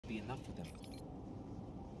enough for them.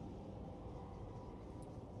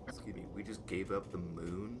 Excuse me, we just gave up the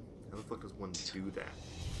moon? How the fuck does one do that?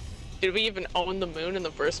 Did we even own the moon in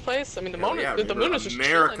the first place? I mean, the moon, Yeah, the moon was just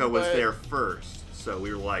America chilling, was but... there first, so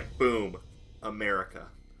we were like, boom, America.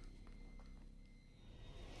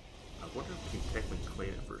 I wonder if we can technically claim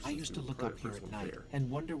it first. I used to look up here at night and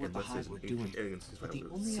wonder what the Hive were doing. But the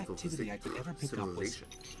only activity I could ever pick up was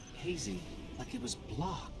hazy, like it was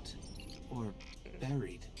blocked or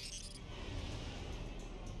buried.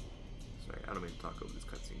 Sorry, I don't mean to talk over these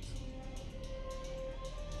cutscenes.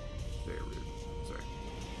 Very rude. Sorry.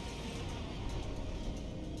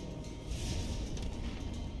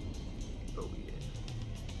 Oh yeah.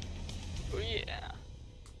 Oh yeah.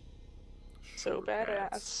 So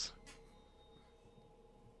badass.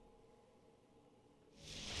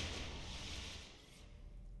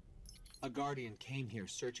 A guardian came here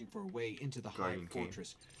searching for a way into the Hive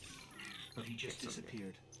fortress, but he just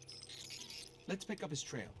disappeared. Let's pick up his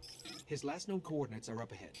trail. His last known coordinates are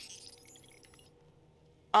up ahead.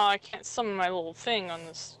 Oh, I can't summon my little thing on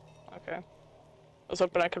this. Okay. I was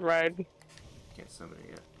hoping I could ride. Can't summon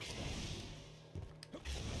it yet.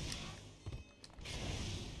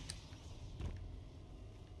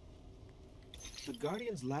 The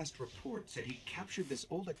Guardian's last report said he captured this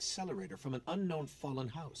old accelerator from an unknown fallen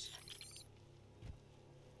house.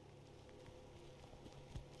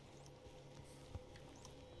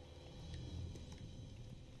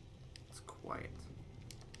 It's quiet.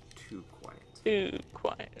 Too quiet. Too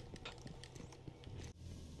quiet.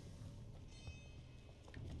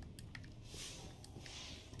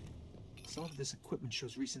 Some of this equipment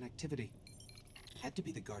shows recent activity. Had to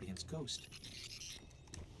be the Guardian's ghost.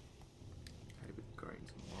 Had to be the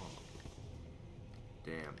Guardian's mom.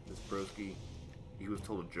 Damn, this broski, he was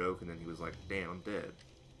told a joke and then he was like, damn, I'm dead.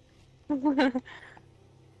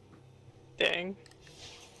 Dang.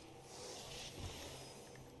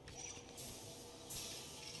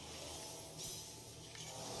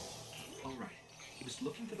 Alright, he was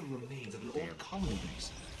looking for the remains of an old colony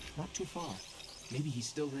base. Not too far. Maybe he's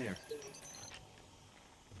still there.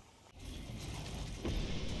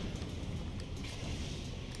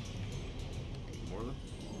 More of them?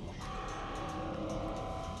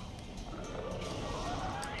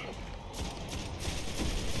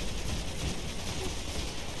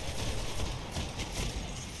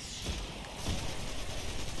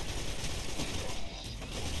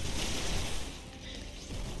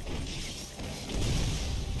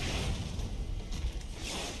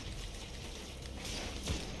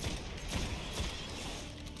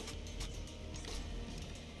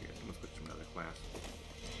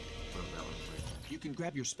 You can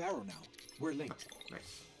grab your sparrow now. We're linked.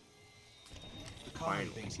 Nice. The colony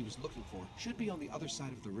base he was looking for should be on the other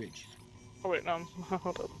side of the ridge. Oh wait, no.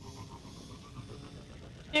 Hold up.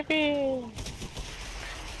 Yippee!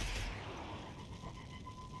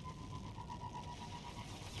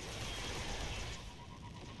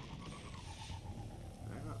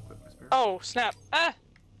 Oh, snap. Ah!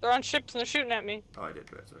 They're on ships and they're shooting at me. Oh, I did.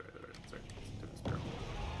 Sorry. Different sparrow.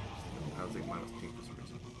 I was thinking mine was pink for some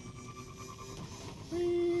reason.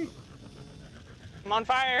 Whee! I'm on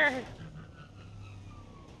fire!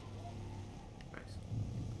 Nice.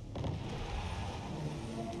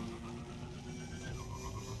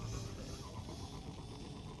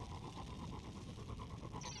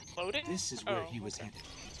 Loading? This is where he was headed.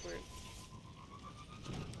 That's weird.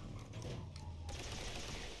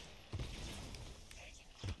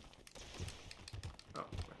 Oh,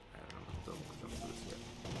 I don't know this yet.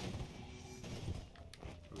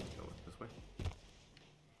 Where are we going? This way?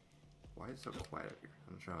 Why is it so quiet up here?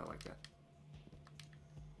 I'm not sure how I like that.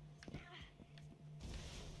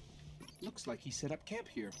 Looks like he set up camp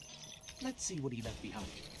here. Let's see what he left behind.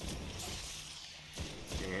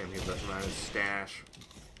 Damn, he left around his stash.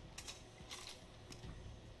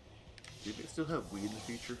 Do they still have weed in the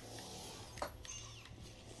future?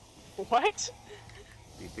 What?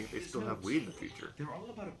 Do you think they still have weed in the future? They're all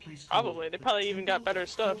about a place Probably. They probably even got better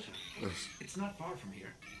stuff. It's not far from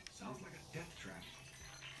here. Sounds like a death trap.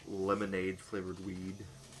 Lemonade flavored weed.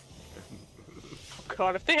 Oh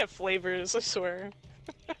god, if they have flavors, I swear.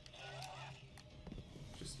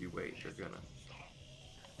 Just you wait, they're gonna.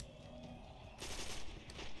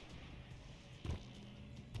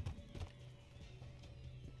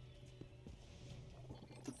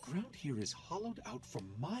 The ground here is hollowed out for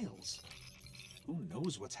miles. Who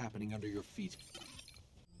knows what's happening under your feet?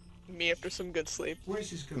 Me after some good sleep. Where's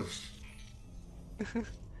his ghost?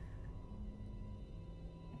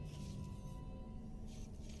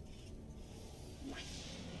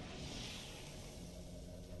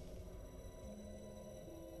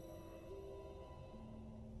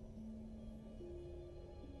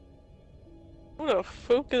 Who the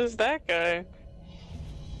fuck is that guy?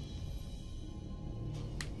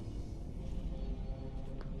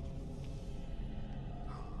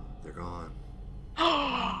 They're gone.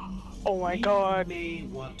 Oh my god. You may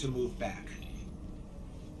want to move back.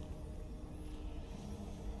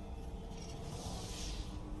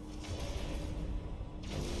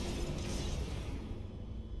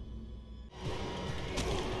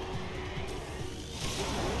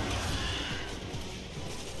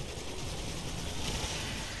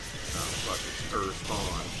 Spawn.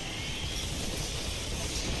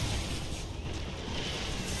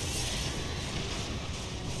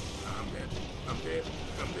 I'm dead. I'm dead.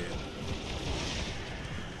 I'm dead.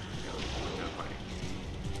 We gotta fight.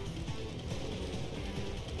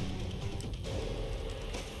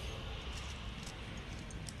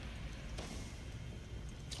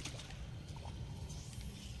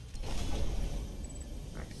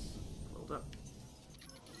 Nice. Rolled up.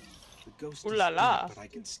 The ghost Ooh is la dead, la. but I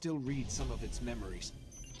can still read some of its memories.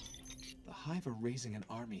 The Hive are raising an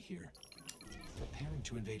army here, preparing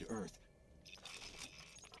to invade Earth.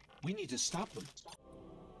 We need to stop them.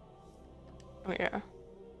 Oh yeah.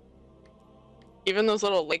 Even those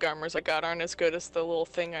little leg armors I got aren't as good as the little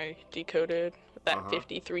thing I decoded with that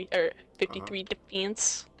 53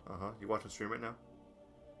 defense. You watching stream right now?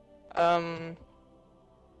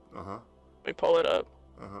 Let me pull it up.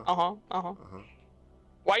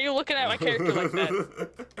 Why are you looking at my character like that?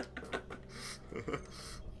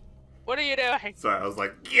 What are you doing? Sorry, I was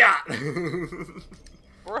like, yeah!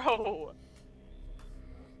 Bro.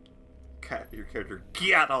 Cat, your character,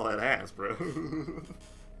 get all that ass, bro. I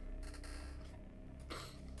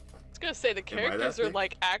was gonna say the characters are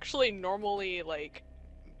like actually normally like.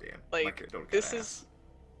 Damn. Like this is.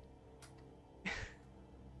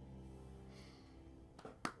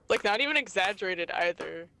 Like not even exaggerated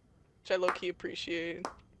either, which I low-key appreciate.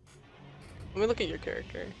 Let me look at your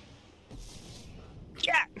character.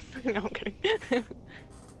 Yeah. No, I'm kidding.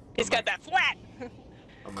 He's got that flat.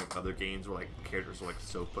 Unlike other games where like characters are like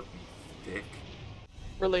so fucking thick.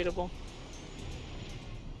 Relatable.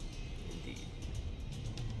 Indeed.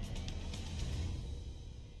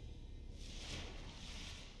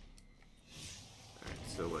 Alright,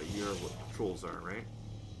 so you're what patrols are, right?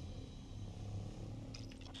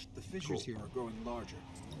 The fissures here are growing larger.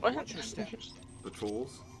 What? Watch your step.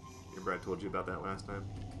 Patrols? Your Brad told you about that last time?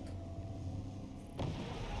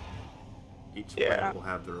 Each planet will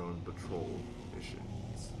have their own patrol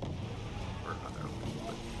missions. Or not their own mission,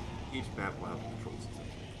 but each map will have patrols essentially.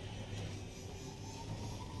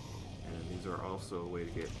 And these are also a way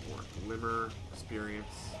to get more glimmer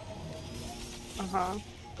experience.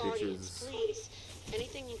 Guardians, please.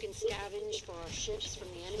 Anything you can scavenge for our ships from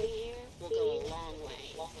the enemy here will go a long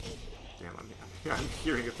way. Damn, I'm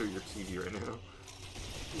hearing it through your TV right now.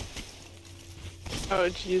 Oh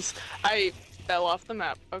jeez, I fell off the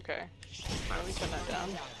map. Okay, let me turn that down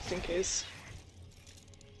just in case.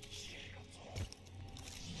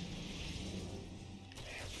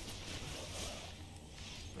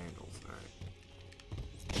 Vandals, alright.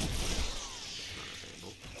 Not a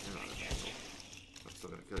vandal. You're not a vandal. I'm still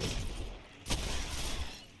gonna kill you.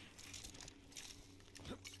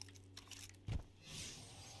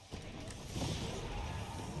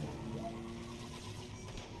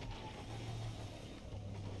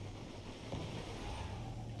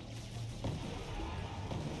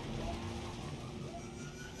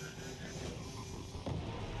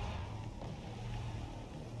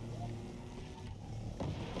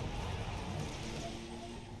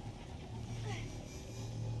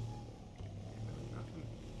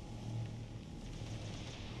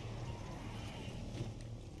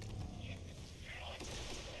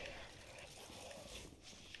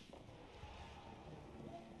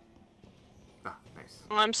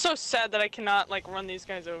 I'm so sad that I cannot like run these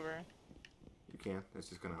guys over. You can. It's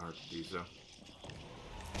just kind of hard to do so.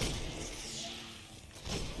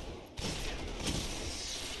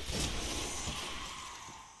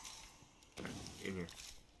 In here.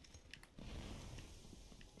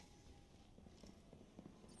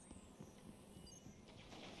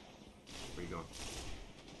 Where are you going?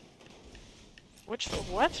 Which the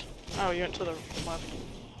what? Oh, you went to the left.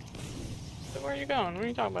 So where are you going? What are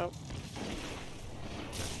you talking about?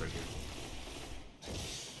 That's right here.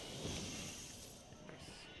 Nice.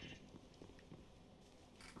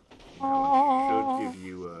 Should give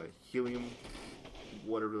you helium,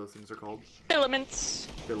 whatever those things are called. Filaments.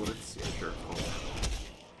 Filaments, yeah, sure. It's called.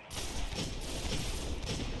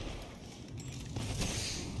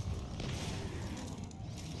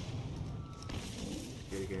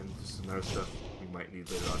 Okay, again, just some other stuff we might need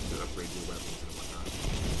later on to upgrade your weapons and whatnot.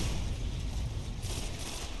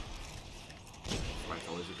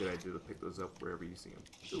 always a good idea to pick those up wherever you see them.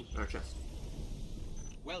 Ooh, our chest.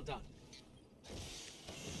 Well done.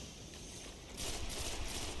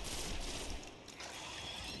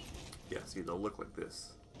 Yeah, see, they'll look like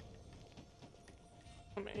this.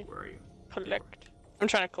 Let me Where are you? collect. I'm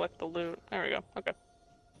trying to collect the loot. There we go. Okay.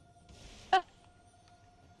 They'll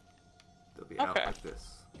be out like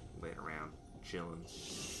this, laying around, chilling.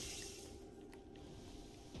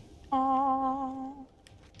 Oh.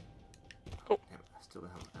 Cool. Damn it, I still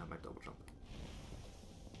have my double jump.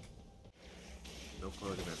 No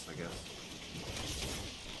plug events, I guess.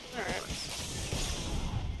 Alright.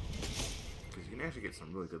 Because you can actually get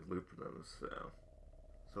some really good loot for those, so I was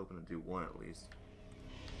hoping to do one at least.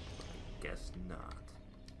 But I guess not.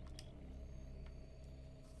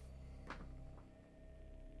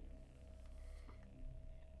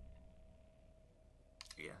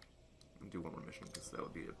 Yeah, I'll do one more mission because that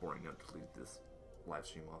would be a boring note to leave this live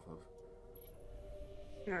stream off of.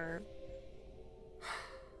 Alright.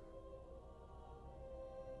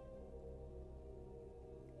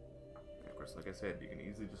 Of course, like I said, you can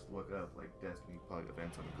easily just look up like Destiny plug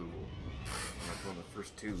events on Google. Like one of the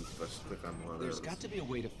first two, but just click on one of those. There's got to be a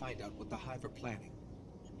way to find out what the Hive are planning.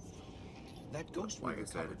 That ghost we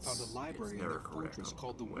recovered found a library in their fortress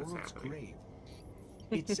called the World's Grave.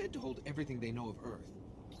 It's said to hold everything they know of Earth.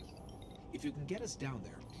 If you can get us down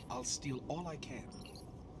there, I'll steal all I can.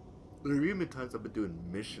 There have even been times I've been doing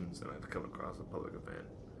missions and I've come across a public event.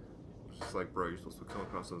 It's just like, bro, you're supposed to come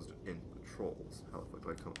across those in patrols. How the fuck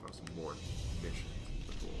do I come across more missions in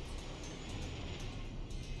patrols?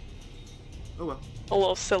 Oh well. A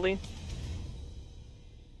little silly.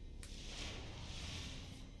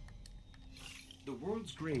 The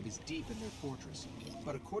World's Grave is deep in their fortress,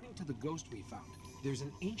 but according to the ghost we found, there's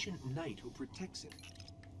an ancient knight who protects it.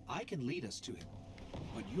 I can lead us to him,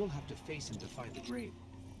 but you'll have to face him to find the grave.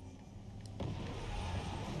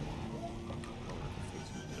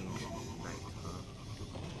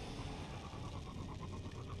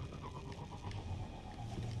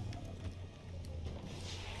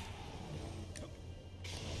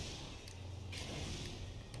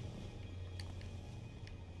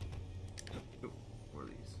 What are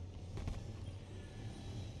these?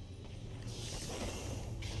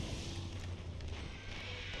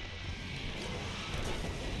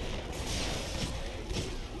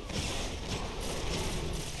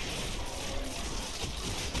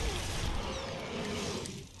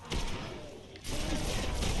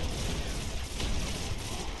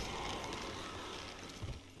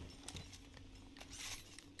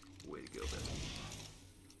 Way to go, Ben.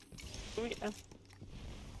 Oh, yeah.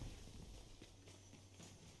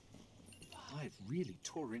 The Hive really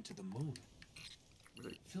tore into the moon.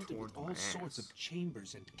 Really Filled it with all sorts of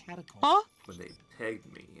chambers and catacombs. Huh? When they pegged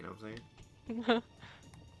me, you know what I'm saying?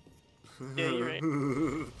 Yeah, you're right.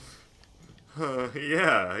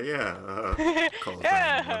 Yeah. Call it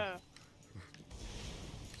Yeah. 911.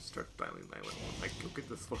 Start dialing 911. Like, go get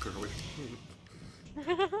this fucker away from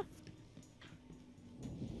me.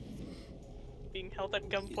 Being held at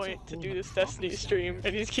gunpoint to do this Destiny stream,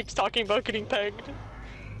 and he keeps talking about getting pegged.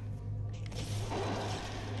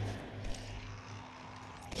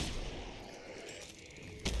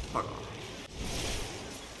 Fuck off.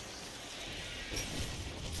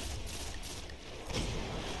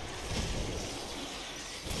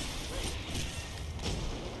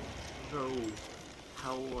 No.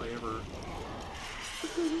 How will I ever...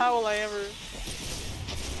 How will I ever?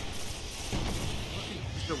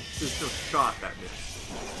 There's no shot that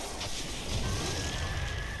missed.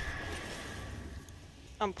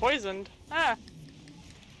 I'm poisoned. Ah!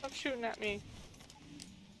 Stop shooting at me.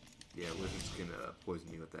 Yeah, Wizards can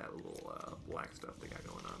poison you with that little black stuff they got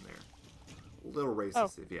going on there. A little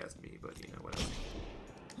racist if you ask me, but you know, whatever.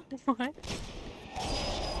 What?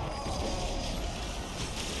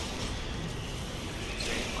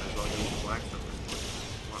 Saying, might as well use the black stuff.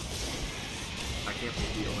 Come on. I can't be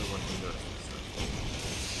the only one who does this stuff.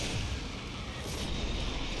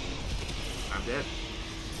 I'm dead.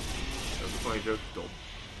 That was a funny joke, Dope.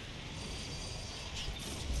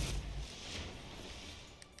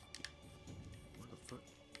 What the fuck?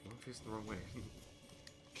 I'm facing the wrong way.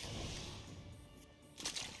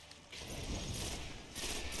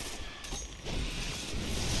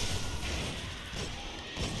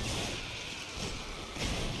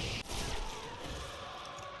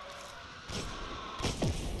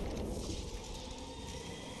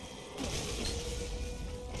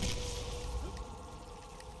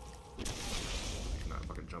 Cannot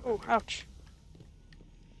fucking jump in Oh, here. ouch.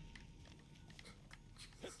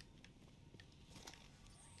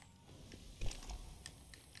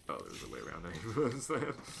 Oh, there's a way around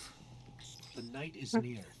that. The night is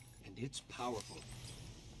near, and it's powerful.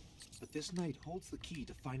 But this night holds the key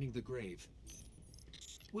to finding the grave.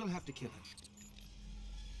 We'll have to kill him.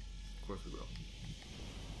 Of course we will.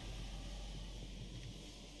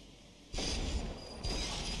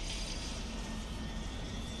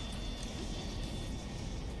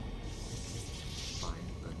 Find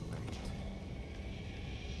the night.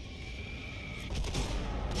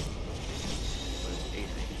 But it's 8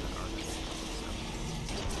 nights that are nights.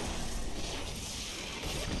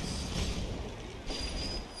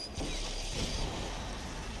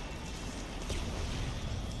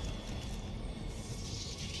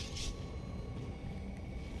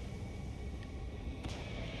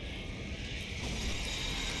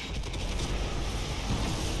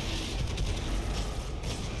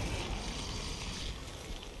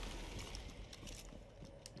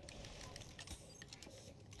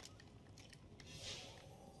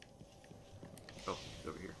 Oh, it's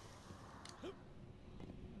over here.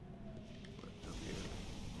 What, over here?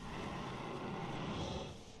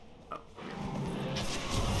 Oh, okay.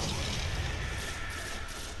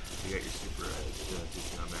 You got your super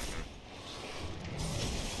edition on that guy.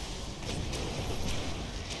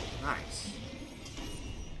 Nice.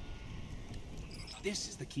 This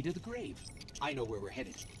is the key to the grave. I know where we're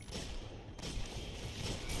headed.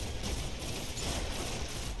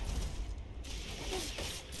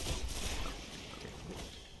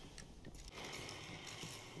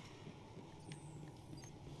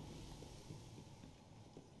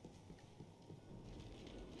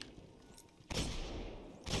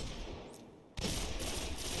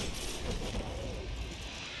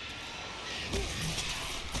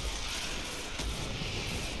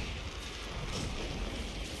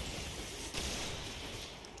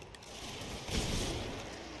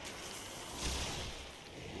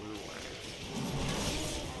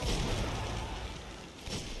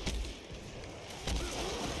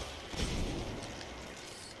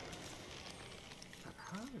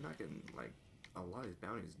 Getting like a lot of these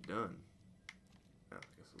bounties done. Oh, I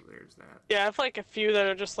guess there's that. Yeah, I have like a few that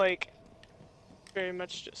are just like very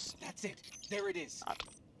much just That's it. There it is. Oh,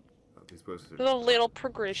 these posters a little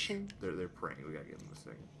progression. they're praying. We gotta give them a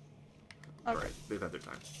second. Okay. Alright, they've had their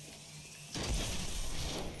time.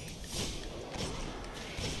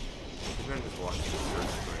 They're just walking in the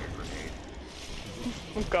church and throwing a grenade.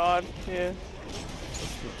 Oh god, yeah.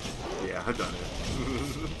 Yeah, I've done it.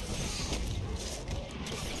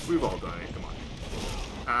 We've all done it, come on.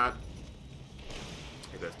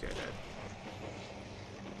 Hey, that's dead.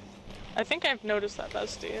 I think I've noticed that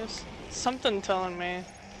besties. Something telling me.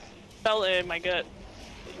 Felt it in my gut.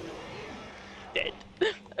 Dead. I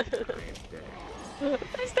am dead.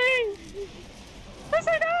 Bestie!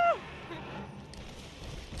 Bestie, no!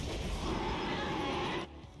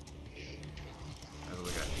 I've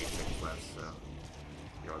only got 8 seconds left, so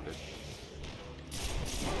you're all good.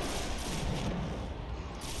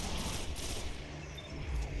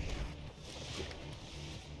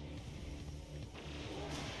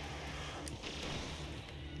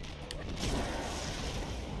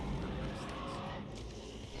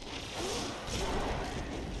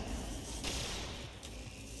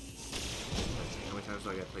 How many times do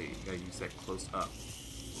I gotta use that close up?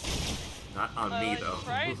 Not on me though.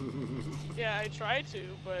 Yeah, I try to,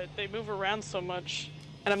 but they move around so much.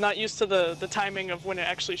 And I'm not used to the timing of when it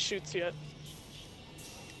actually shoots yet.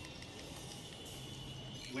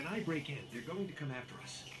 When I break in, they're going to come after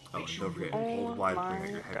us. Oh, Make and sure don't forget, we're- hold wide my bring out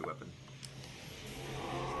your heavy God. weapon.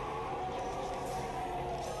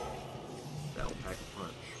 That'll pack a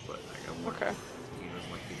punch, but I got one. Okay. He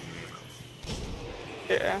doesn't like giving you ammo.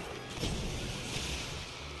 Yeah. So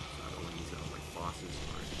I don't want to use it on like bosses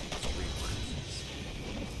or street for instance.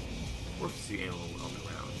 Or if you see ammo on the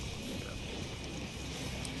ground, pick it up.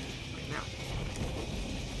 Like now.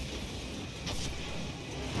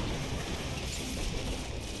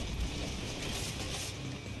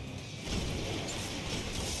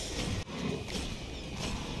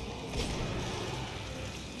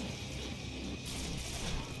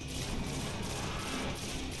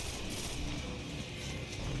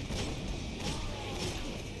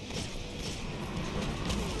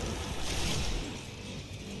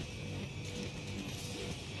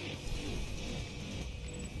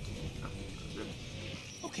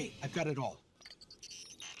 Okay, I've got it all.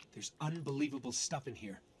 There's unbelievable stuff in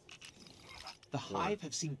here. The Hive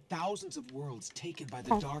have seen thousands of worlds taken by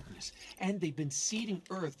the darkness, and they've been seeding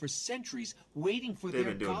Earth for centuries, waiting for They've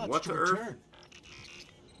their been doing gods what to to Earth? return.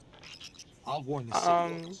 I'll warn the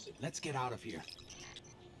city. Let's get out of here.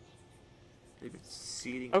 They've been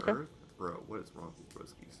seeding Okay. Earth? Bro, what is wrong with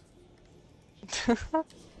broskies?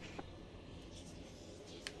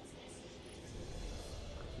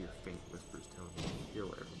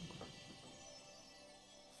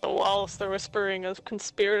 false. They're whispering a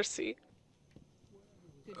conspiracy.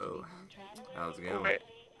 Oh, how's it going? Wait.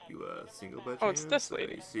 You single by chance? Oh, it's this Are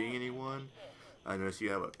lady. you seeing anyone? I notice you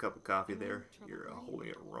have a cup of coffee there. You're holding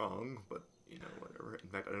it wrong, but you know, whatever. In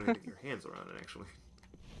fact, I don't even think your hands are on it, actually.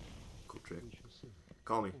 Cool trick.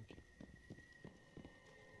 Call me.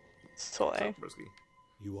 Soleil. What's up, broski?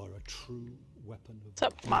 You are a true weapon of What's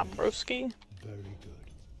up, my broski? Very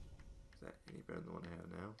good. Is that any better than the one I have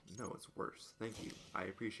now? No, it's worse. Thank you. I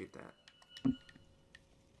appreciate that.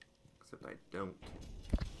 Except I don't.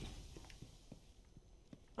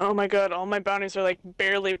 Oh my god, all my bounties are like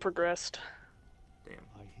barely progressed. Damn.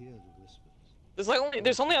 I hear the whispers.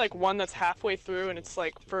 There's only like one that's halfway through, and it's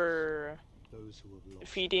like for Those who have lost.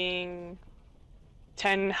 defeating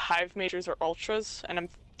 10 hive majors or ultras, and I'm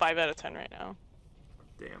 5 out of 10 right now.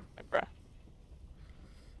 Damn. Like, bruh.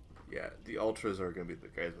 Yeah, the ultras are gonna be the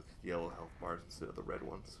guys with yellow health bars instead of the red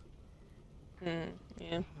ones.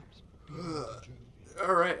 Yeah.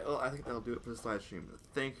 Alright, well, I think that'll do it for this live stream.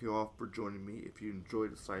 Thank you all for joining me. If you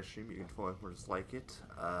enjoyed this live stream, you can follow or dislike it.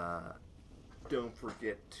 Don't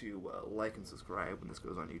forget to like and subscribe when this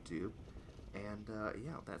goes on YouTube. And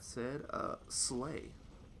yeah, that said, slay.